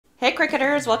Hey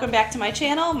Cricketers, welcome back to my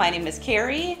channel. My name is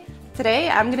Kerri.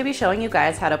 Today I'm going to be showing you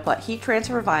guys how to put heat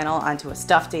transfer vinyl onto a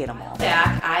stuffed animal.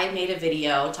 Back, I made a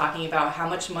video talking about how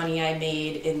much money I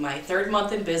made in my third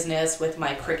month in business with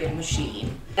my Cricut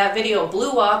machine. That video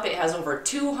blew up. It has over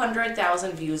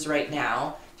 200,000 views right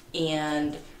now,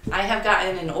 and I have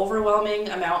gotten an overwhelming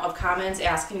amount of comments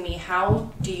asking me,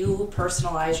 how do you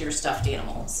personalize your stuffed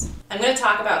animals? I'm going to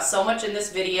talk about so much in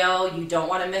this video. You don't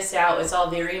want to miss out. It's all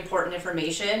very important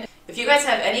information. If you guys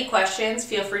have any questions,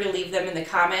 feel free to leave them in the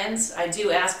comments. I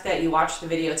do ask that you watch the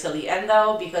video till the end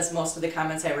though, because most of the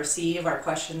comments I receive are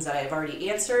questions that I've already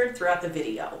answered throughout the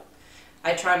video.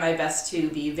 I try my best to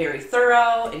be very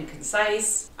thorough and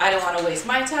concise. I don't want to waste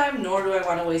my time, nor do I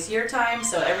want to waste your time,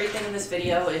 so everything in this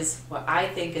video is what I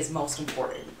think is most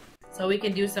important. So we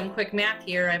can do some quick math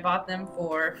here. I bought them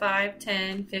for $5,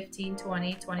 $10, $15,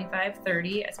 $20, $25,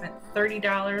 $30. I spent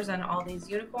 $30 on all these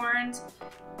unicorns,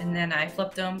 and then I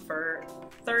flipped them for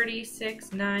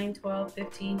 $36, $9, $12,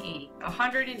 $15, $80.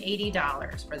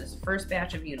 $180 for this first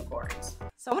batch of unicorns.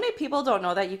 So many people don't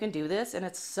know that you can do this, and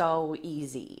it's so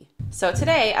easy. So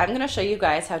today I'm going to show you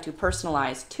guys how to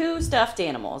personalize two stuffed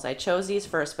animals. I chose these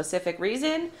for a specific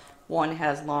reason. One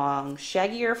has long,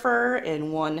 shaggier fur,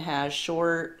 and one has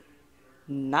short,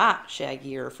 not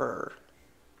shaggier fur.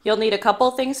 You'll need a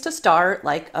couple things to start,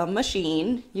 like a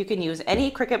machine. You can use any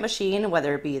Cricut machine,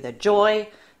 whether it be the Joy,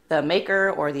 the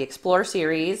Maker, or the Explore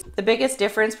series. The biggest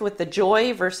difference with the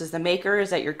Joy versus the Maker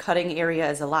is that your cutting area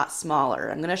is a lot smaller.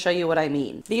 I'm going to show you what I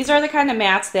mean. These are the kind of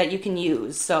mats that you can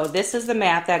use. So this is the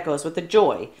mat that goes with the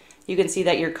Joy. You can see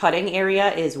that your cutting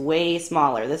area is way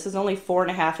smaller. This is only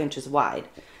 4.5 inches wide.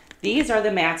 These are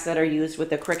the mats that are used with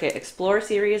the Cricut Explore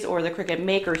series or the Cricut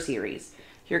Maker series.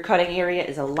 Your cutting area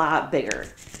is a lot bigger.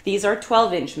 These are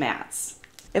 12-inch mats.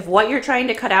 If what you're trying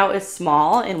to cut out is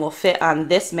small and will fit on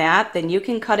this mat, then you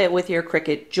can cut it with your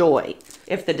Cricut Joy.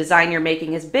 If the design you're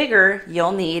making is bigger,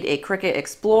 you'll need a Cricut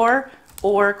Explore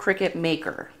or Cricut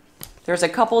Maker. There's a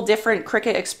couple different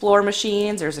Cricut Explore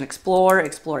machines. There's an Explore,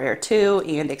 Explore Air 2,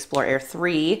 and Explore Air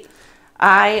 3.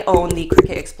 I own the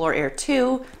Cricut Explore Air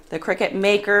 2, the Cricut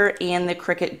Maker, and the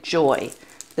Cricut Joy.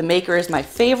 The Maker is my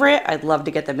favorite. I'd love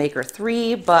to get the Maker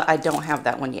 3, but I don't have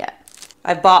that one yet.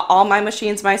 I've bought all my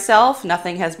machines myself.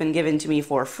 Nothing has been given to me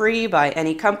for free by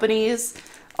any companies.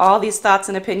 All these thoughts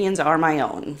and opinions are my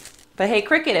own. But hey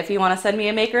Cricut, if you want to send me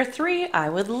a Maker 3, I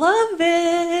would love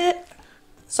it.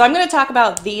 So I'm going to talk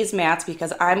about these mats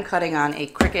because I'm cutting on a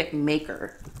Cricut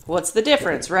Maker. What's the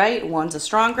difference, right? One's a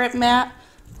strong grip mat,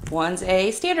 one's a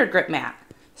standard grip mat.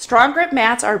 Strong grip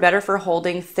mats are better for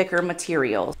holding thicker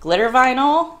materials, glitter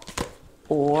vinyl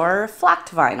or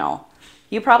flocked vinyl.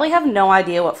 You probably have no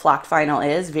idea what flocked vinyl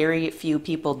is. Very few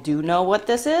people do know what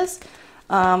this is.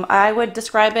 I would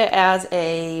describe it as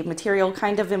a material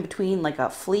kind of in between like a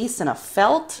fleece and a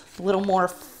felt, a little more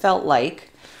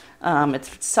felt-like.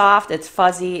 It's soft, it's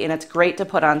fuzzy, and it's great to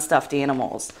put on stuffed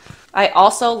animals. I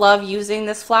also love using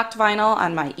this flocked vinyl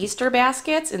on my Easter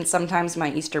baskets and sometimes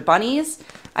my Easter bunnies.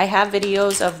 I have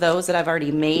videos of those that I've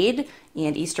already made,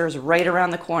 and Easter is right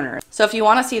around the corner. So if you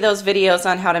want to see those videos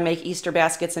on how to make Easter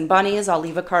baskets and bunnies, I'll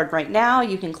leave a card right now.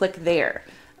 You can click there.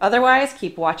 Otherwise,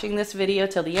 keep watching this video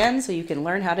till the end so you can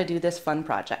learn how to do this fun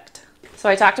project. So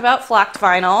I talked about flocked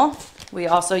vinyl. We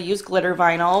also use glitter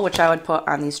vinyl, which I would put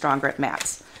on these strong grip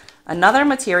mats. Another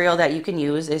material that you can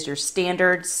use is your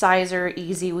standard Sizer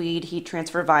Easy Weed heat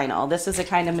transfer vinyl. This is a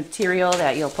kind of material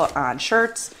that you'll put on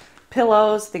shirts,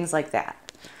 pillows, things like that.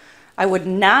 I would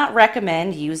not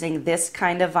recommend using this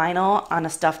kind of vinyl on a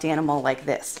stuffed animal like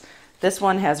this. This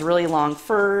one has really long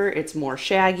fur, it's more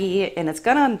shaggy, and it's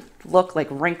gonna look like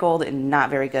wrinkled and not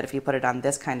very good if you put it on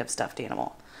this kind of stuffed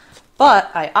animal. But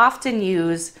I often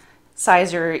use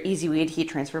Sizer Easy Weed heat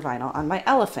transfer vinyl on my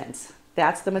elephants.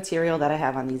 That's the material that I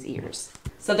have on these ears.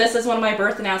 So this is one of my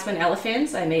birth announcement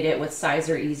elephants. I made it with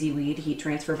Sizer Easy Weed heat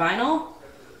transfer vinyl.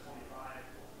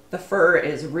 The fur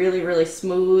is really, really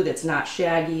smooth. It's not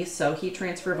shaggy, so heat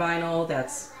transfer vinyl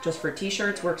that's just for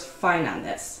t-shirts works fine on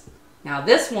this. Now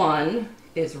this one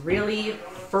is really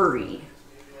furry.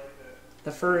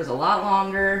 The fur is a lot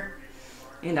longer,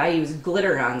 and I use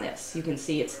glitter on this. You can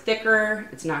see it's thicker,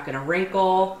 it's not gonna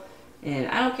wrinkle, and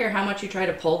I don't care how much you try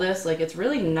to pull this, like it's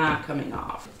really not coming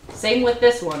off. Same with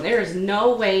this one. There is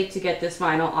no way to get this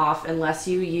vinyl off unless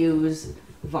you use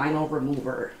vinyl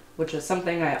remover, which is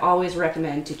something I always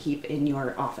recommend to keep in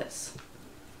your office.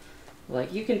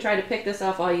 Like, you can try to pick this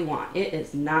off all you want. It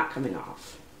is not coming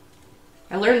off.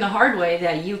 I learned the hard way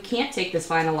that you can't take this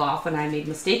vinyl off, and I made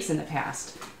mistakes in the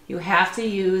past. You have to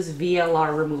use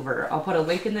VLR remover. I'll put a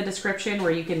link in the description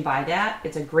where you can buy that.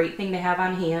 It's a great thing to have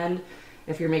on hand.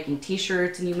 If you're making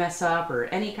t-shirts and you mess up, or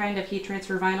any kind of heat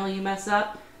transfer vinyl you mess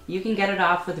up, you can get it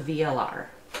off with VLR.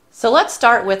 So let's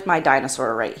start with my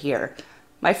dinosaur right here.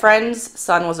 My friend's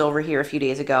son was over here a few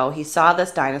days ago. He saw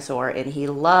this dinosaur and he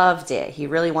loved it. He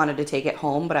really wanted to take it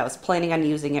home, but I was planning on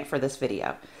using it for this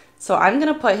video. So I'm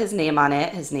gonna put his name on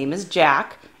it. His name is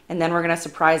Jack, and then we're gonna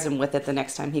surprise him with it the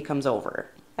next time he comes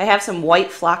over. I have some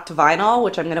white flocked vinyl,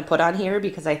 which I'm gonna put on here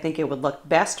because I think it would look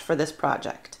best for this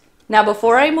project. Now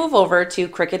before I move over to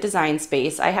Cricut Design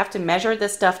Space, I have to measure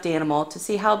this stuffed animal to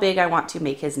see how big I want to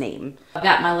make his name. I've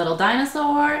got my little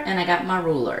dinosaur and I got my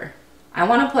ruler. I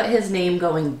want to put his name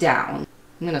going down.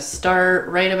 I'm going to start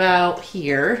right about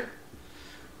here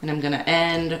and I'm going to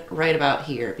end right about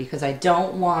here because I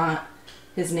don't want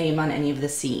his name on any of the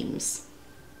seams.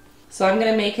 So I'm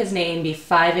going to make his name be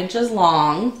 5 inches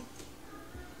long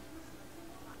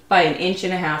by 1.5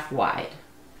 inches wide.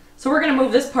 So we're going to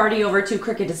move this party over to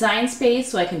Cricut Design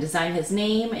Space so I can design his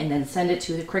name and then send it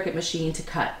to the Cricut machine to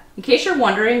cut. In case you're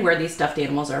wondering where these stuffed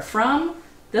animals are from,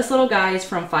 this little guy is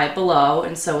from Five Below,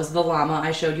 and so is the llama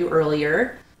I showed you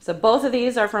earlier. So both of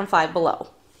these are from Five Below.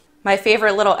 My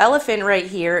favorite little elephant right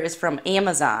here is from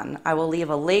Amazon. I will leave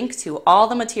a link to all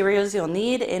the materials you'll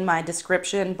need in my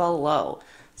description below.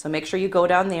 So make sure you go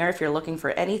down there if you're looking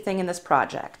for anything in this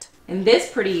project. And this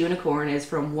pretty unicorn is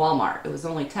from Walmart. It was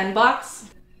only 10 bucks.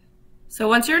 So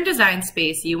once you're in Design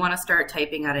Space, you want to start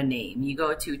typing out a name. You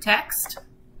go to Text,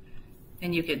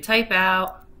 and you can type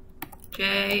out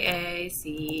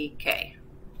J-A-C-K.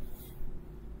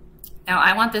 Now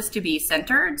I want this to be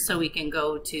centered, so we can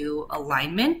go to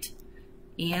Alignment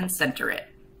and center it.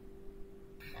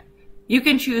 You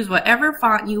can choose whatever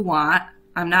font you want.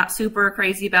 I'm not super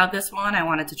crazy about this one. I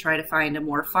wanted to try to find a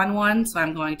more fun one, so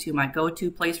I'm going to my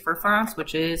go-to place for fonts,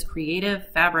 which is Creative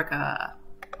Fabrica.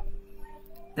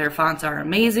 Their fonts are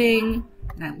amazing,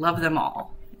 and I love them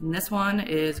all. And this one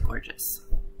is gorgeous.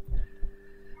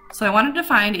 So I wanted to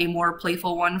find a more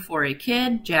playful one for a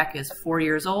kid. Jack is 4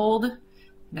 years old,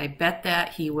 and I bet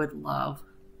that he would love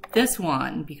this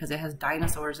one because it has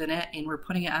dinosaurs in it, and we're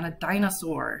putting it on a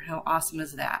dinosaur. How awesome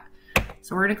is that?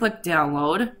 So we're gonna click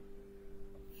download.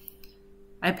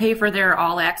 I pay for their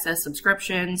all access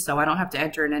subscription, so I don't have to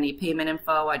enter in any payment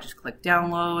info. I just click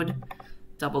download,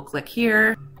 double click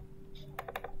here,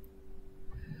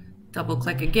 double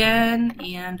click again,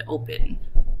 and open.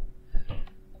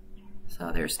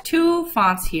 So there's 2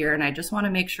 fonts here, and I just want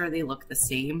to make sure they look the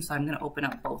same, so I'm going to open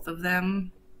up both of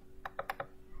them.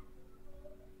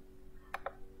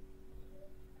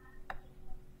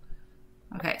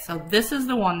 Okay, so this is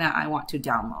the one that I want to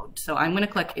download. So I'm going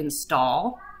to click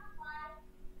install.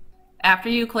 After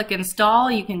you click install,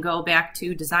 you can go back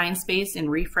to Design Space and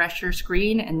refresh your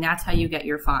screen, and that's how you get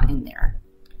your font in there.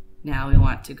 Now we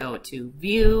want to go to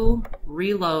View,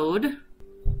 Reload.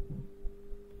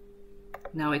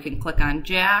 Now we can click on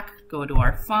Jack, go to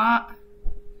our font,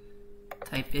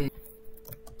 type in.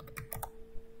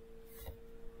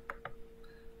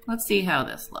 Let's see how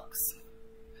this looks.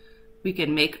 We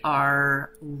can make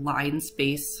our line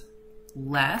space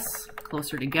less,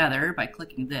 closer together by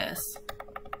clicking this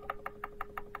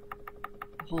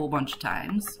a whole bunch of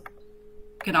times.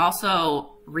 You can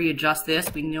also readjust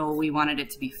this. We know we wanted it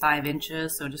to be 5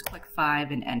 inches, so just click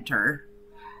 5 and enter.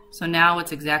 So now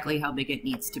it's exactly how big it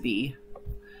needs to be.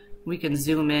 We can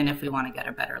zoom in if we want to get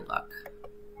a better look.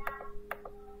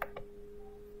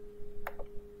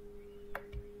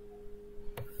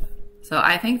 So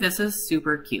I think this is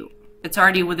super cute. It's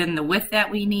already within the width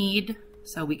that we need,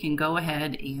 so we can go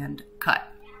ahead and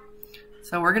cut.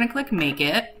 So we're going to click Make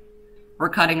It. We're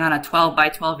cutting on a 12 by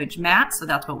 12 inch mat, so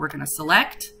that's what we're going to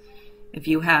select. If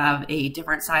you have a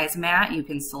different size mat, you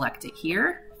can select it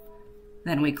here.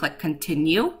 Then we click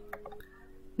Continue.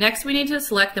 Next, we need to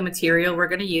select the material we're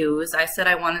going to use. I said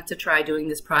I wanted to try doing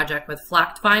this project with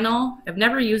flocked vinyl. I've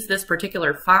never used this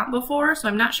particular font before, so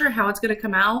I'm not sure how it's going to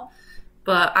come out,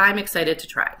 but I'm excited to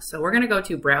try. So we're going to go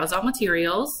to Browse All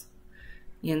Materials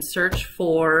and search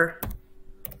for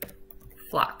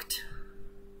flocked.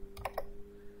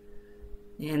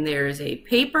 And there's a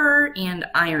paper and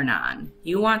iron-on.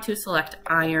 You want to select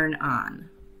iron-on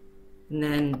and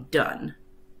then done.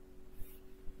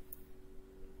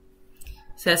 It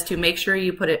says to make sure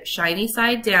you put it shiny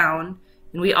side down,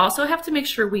 and we also have to make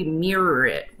sure we mirror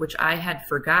it, which I had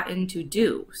forgotten to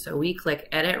do. So we click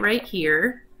edit right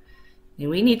here,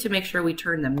 and we need to make sure we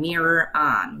turn the mirror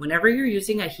on. Whenever you're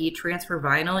using a heat transfer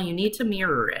vinyl, you need to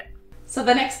mirror it. So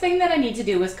the next thing that I need to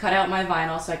do is cut out my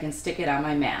vinyl so I can stick it on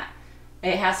my mat.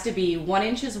 It has to be 1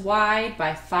 inch wide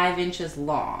by 5 inches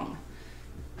long.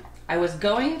 I was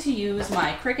going to use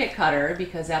my Cricut cutter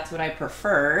because that's what I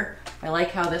prefer. I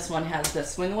like how this one has the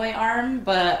swing away arm,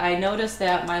 but I noticed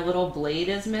that my little blade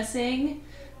is missing,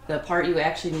 the part you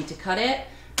actually need to cut it.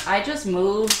 I just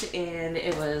moved and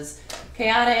it was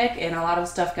chaotic and a lot of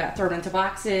stuff got thrown into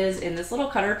boxes, and this little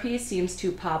cutter piece seems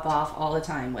to pop off all the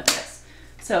time with this.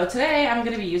 So today I'm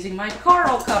going to be using my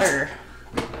Carl cutter.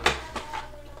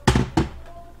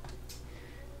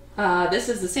 This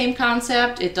is the same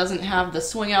concept. It doesn't have the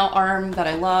swing out arm that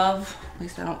I love. At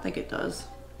least I don't think it does.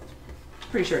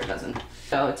 Pretty sure it doesn't.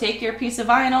 So take your piece of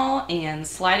vinyl and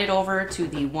slide it over to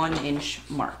the 1-inch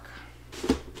mark.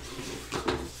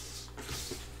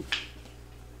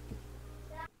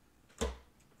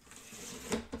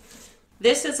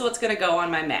 This is what's going to go on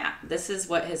my mat. This is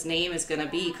what his name is going to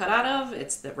be cut out of.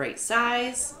 It's the right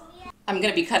size. I'm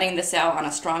going to be cutting this out on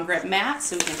a strong grip mat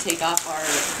so we can take off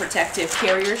our protective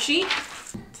carrier sheet.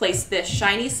 Place this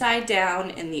shiny side down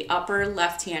in the upper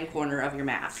left-hand corner of your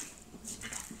mat.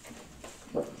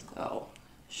 So,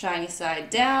 shiny side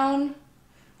down,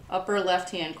 upper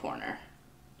left-hand corner.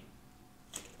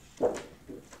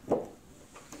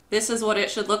 This is what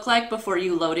it should look like before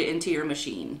you load it into your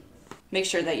machine. Make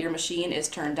sure that your machine is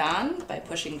turned on by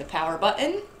pushing the power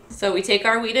button. So we take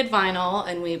our weeded vinyl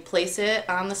and we place it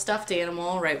on the stuffed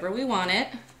animal right where we want it.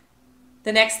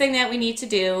 The next thing that we need to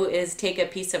do is take a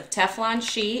piece of Teflon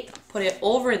sheet, put it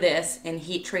over this, and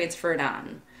heat transfer it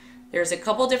on. There's a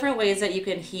couple different ways that you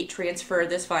can heat transfer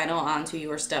this vinyl onto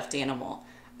your stuffed animal.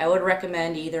 I would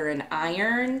recommend either an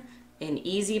iron, an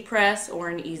easy press, or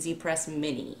an easy press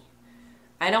mini.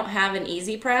 I don't have an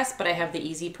easy press, but I have the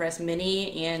easy press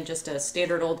mini and just a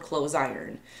standard old clothes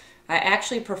iron. I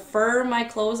actually prefer my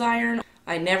clothes iron.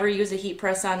 I never use a heat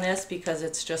press on this because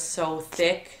it's just so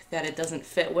thick that it doesn't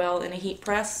fit well in a heat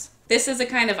press. This is the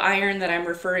kind of iron that I'm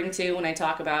referring to when I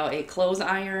talk about a clothes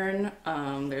iron.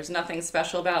 There's nothing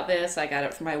special about this. I got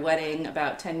it for my wedding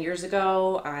about 10 years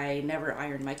ago. I never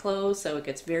ironed my clothes, so it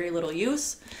gets very little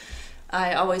use.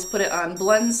 I always put it on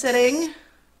blend setting,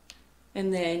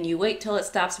 and then you wait till it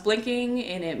stops blinking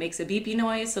and it makes a beepy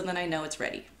noise, so then I know it's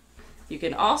ready. You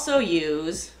can also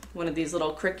use one of these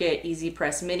little Cricut Easy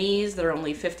Press Minis. They're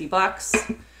only 50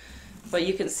 bucks, but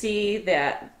you can see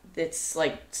that it's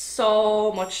like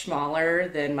so much smaller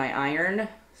than my iron,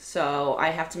 so I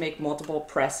have to make multiple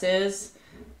presses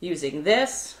using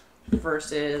this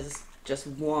versus just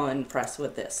one press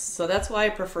with this. So that's why I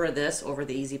prefer this over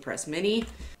the Easy Press Mini.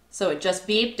 So it just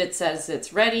beeped, it says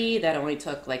it's ready. That only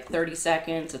took like 30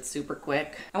 seconds, it's super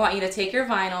quick. I want you to take your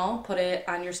vinyl, put it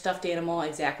on your stuffed animal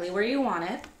exactly where you want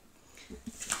it.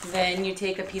 Then you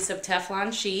take a piece of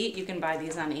Teflon sheet, you can buy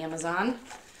these on Amazon,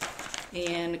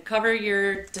 and cover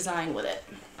your design with it.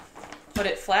 Put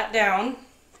it flat down.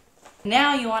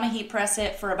 Now you want to heat press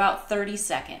it for about 30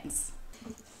 seconds.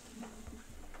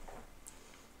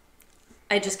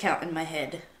 I just count in my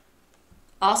head.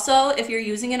 Also, if you're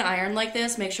using an iron like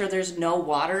this, make sure there's no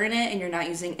water in it and you're not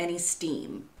using any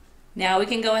steam. Now we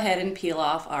can go ahead and peel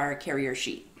off our carrier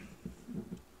sheet.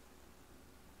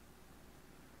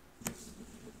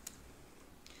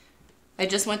 I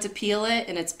just went to peel it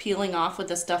and it's peeling off with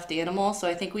the stuffed animal, so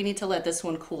I think we need to let this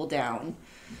one cool down.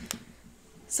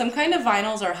 Some kind of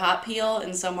vinyls are hot peel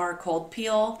and some are cold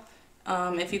peel.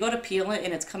 If you go to peel it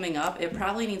and it's coming up, it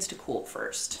probably needs to cool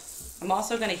first. I'm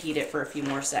also going to heat it for a few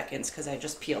more seconds because I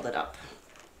just peeled it up.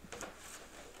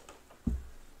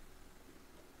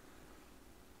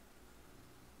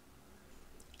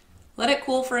 Let it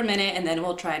cool for a minute and then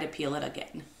we'll try to peel it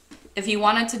again. If you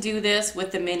wanted to do this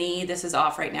with the mini, this is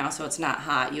off right now so it's not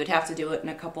hot. You would have to do it in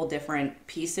a couple different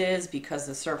pieces because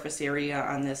the surface area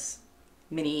on this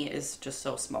mini is just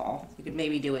so small. You could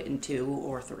maybe do it in 2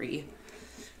 or 3.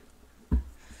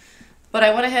 But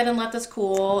I went ahead and let this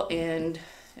cool and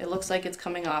it looks like it's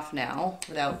coming off now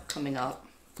without coming up.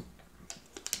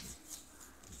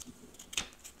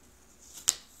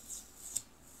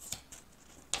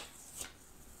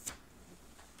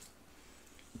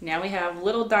 Now we have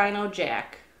little Dino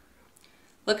Jack.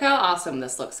 Look how awesome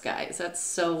this looks, guys. That's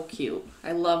so cute.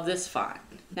 I love this font.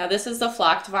 Now this is the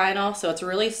flocked vinyl, so it's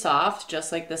really soft,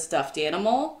 just like the stuffed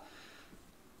animal.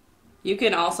 You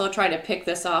can also try to pick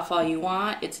this off all you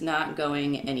want. It's not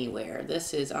going anywhere.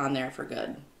 This is on there for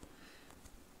good.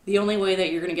 The only way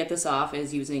that you're going to get this off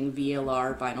is using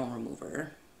VLR vinyl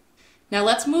remover. Now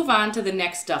let's move on to the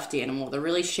next stuffed animal, the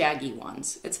really shaggy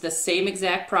ones. It's the same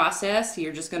exact process.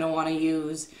 You're just going to want to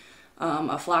use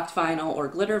a flocked vinyl or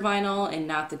glitter vinyl and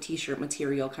not the t-shirt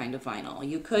material kind of vinyl.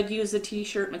 You could use the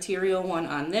t-shirt material one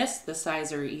on this, the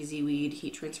Sizer Easy Weed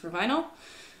heat transfer vinyl,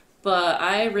 but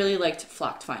I really liked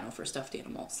flocked vinyl for stuffed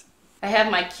animals. I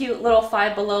have my cute little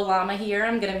Five Below llama here.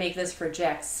 I'm gonna make this for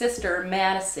Jack's sister,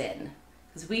 Madison,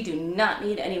 because we do not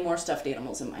need any more stuffed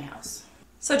animals in my house.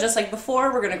 So just like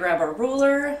before, we're gonna grab our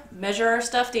ruler, measure our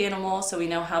stuffed animal so we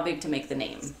know how big to make the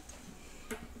name.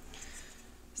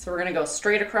 So we're gonna go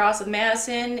straight across with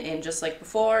Madison, and just like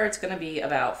before, it's gonna be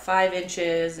about 5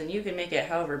 inches, and you can make it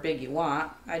however big you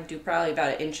want. I'd do probably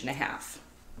about 1.5 inches.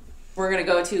 We're gonna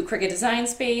go to Cricut Design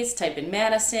Space, type in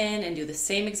Madison, and do the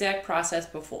same exact process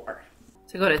before.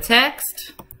 So go to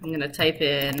text, I'm gonna type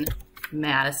in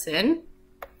Madison,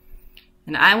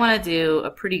 and I wanna do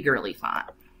a pretty girly font.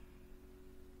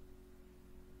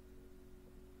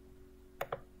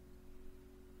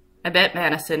 I bet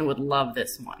Madison would love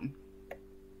this one.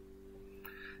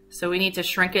 So we need to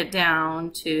shrink it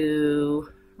down to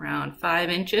around 5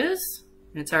 inches.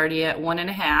 It's already at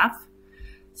 1.5.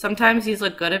 Sometimes these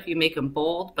look good if you make them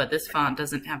bold, but this font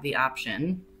doesn't have the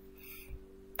option.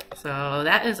 So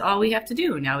that is all we have to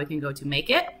do. Now we can go to Make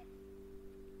It.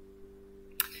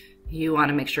 You want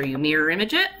to make sure you mirror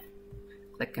image it.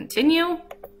 Click Continue.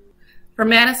 For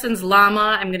Madison's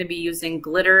llama, I'm going to be using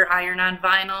glitter iron-on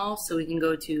vinyl. So we can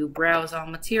go to Browse All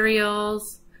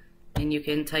Materials, and you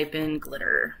can type in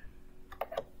glitter.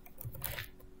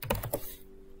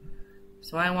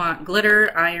 So I want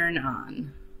glitter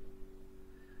iron-on.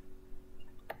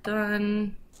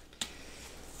 Done.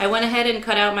 I went ahead and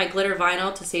cut out my glitter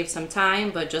vinyl to save some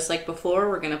time, but just like before,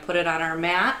 we're going to put it on our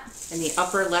mat in the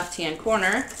upper left-hand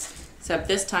corner, except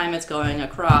this time it's going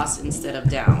across instead of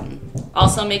down.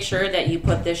 Also make sure that you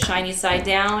put this shiny side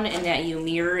down and that you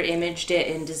mirror imaged it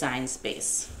in Design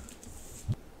Space.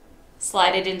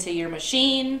 Slide it into your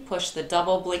machine, push the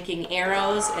double blinking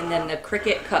arrows, and then the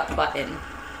Cricut cut button.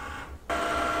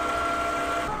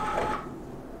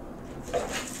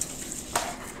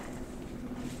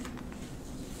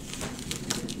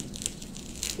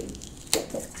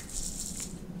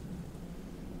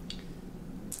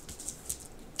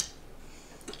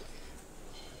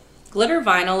 Glitter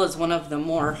vinyl is one of the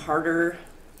more harder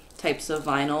types of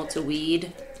vinyl to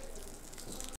weed.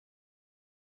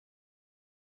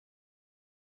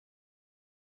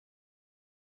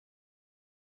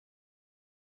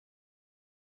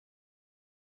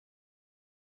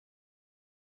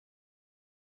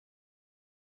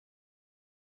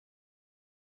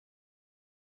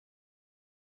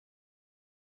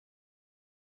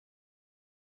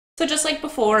 So just like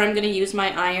before, I'm going to use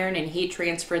my iron and heat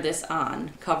transfer this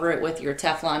on. Cover it with your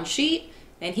Teflon sheet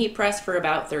and heat press for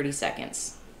about 30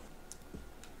 seconds.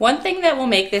 One thing that will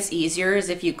make this easier is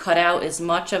if you cut out as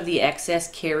much of the excess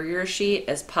carrier sheet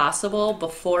as possible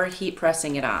before heat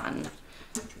pressing it on.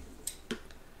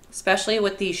 Especially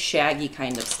with these shaggy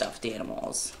kind of stuffed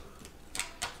animals.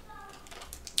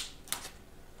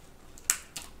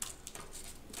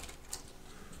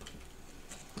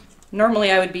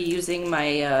 Normally I would be using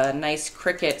my nice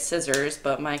Cricut scissors,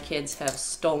 but my kids have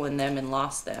stolen them and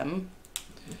lost them.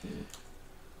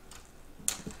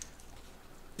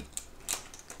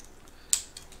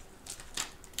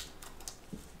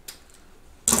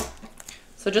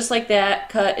 So just like that,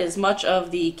 cut as much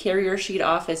of the carrier sheet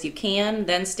off as you can,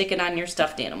 then stick it on your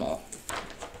stuffed animal.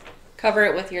 Cover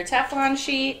it with your Teflon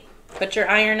sheet, put your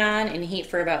iron on, and heat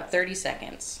for about 30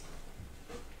 seconds.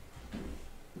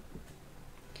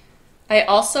 I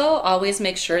also always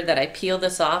make sure that I peel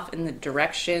this off in the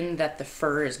direction that the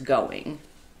fur is going.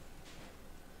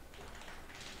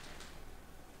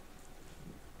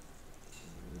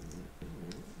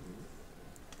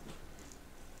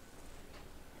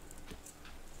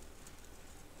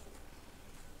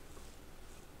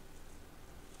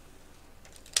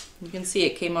 You can see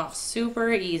it came off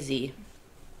super easy.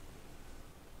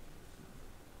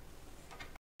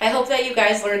 I hope that you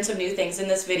guys learned some new things in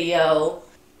this video.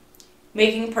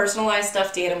 Making personalized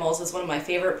stuffed animals is one of my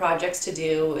favorite projects to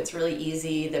do. It's really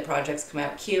easy, the projects come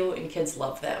out cute, and kids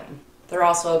love them. They're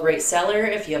also a great seller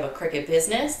if you have a Cricut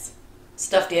business.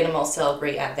 Stuffed animals sell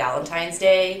great at Valentine's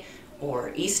Day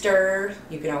or Easter.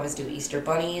 You can always do Easter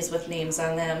bunnies with names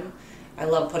on them. I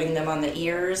love putting them on the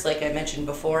ears. Like I mentioned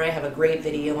before, I have a great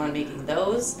video on making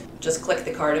those. Just click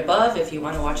the card above if you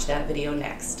want to watch that video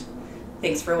next.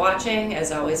 Thanks for watching.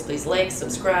 As always, please like,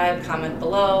 subscribe, comment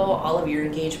below. All of your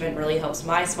engagement really helps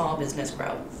my small business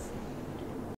grow.